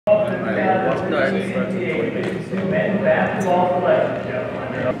Men's basketball selection show.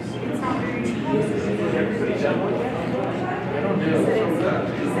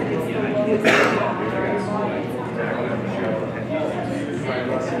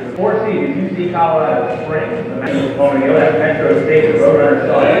 Four seed is UC Colorado Springs. The match opponent, you'll have Metro State, the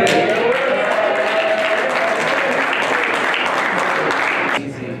Roadrunners.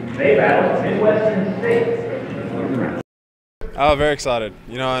 They battle Midwestern State. Oh, very excited.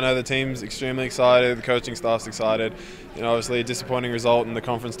 You know, I know the team's extremely excited, the coaching staff's excited. You know, obviously a disappointing result in the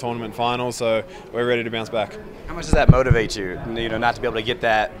conference tournament final, so we're ready to bounce back. How much does that motivate you? You know, not to be able to get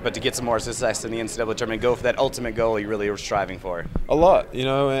that, but to get some more success in the NCAA tournament, go for that ultimate goal you really were striving for? A lot, you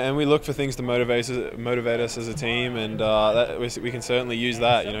know, and we look for things to motivate us as a team, and we can certainly use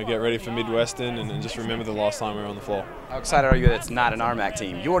that. You know, get ready for Midwestern and just remember the last time we were on the floor. How excited are you that it's not an RMAC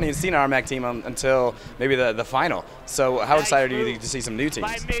team? You weren't even seen an RMAC team until maybe the final. So how excited are you to see some new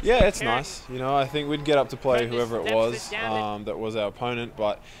teams? Yeah, it's nice. You know, I think we'd get up to play whoever it was that was our opponent,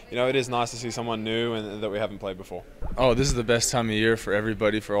 but you know, it is nice to see someone new and that we haven't played before. Oh, this is the best time of year for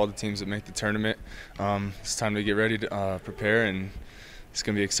everybody, for all the teams that make the tournament. It's time to get ready to prepare, and it's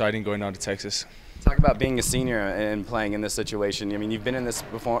going to be exciting going down to Texas. Talk about being a senior and playing in this situation. I mean, you've been in this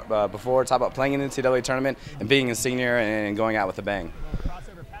before. Talk about playing in the NCAA tournament and being a senior and going out with a bang.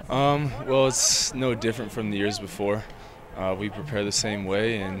 Well, it's no different from the years before. We prepare the same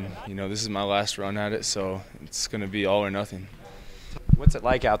way, and you know, this is my last run at it, so it's going to be all or nothing. What's it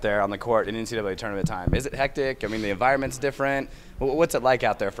like out there on the court in NCAA tournament time? Is it hectic? I mean, the environment's different. What's it like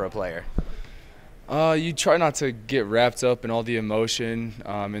out there for a player? You try not to get wrapped up in all the emotion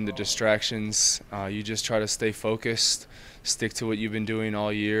and the distractions. You just try to stay focused, stick to what you've been doing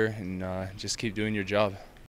all year, and just keep doing your job.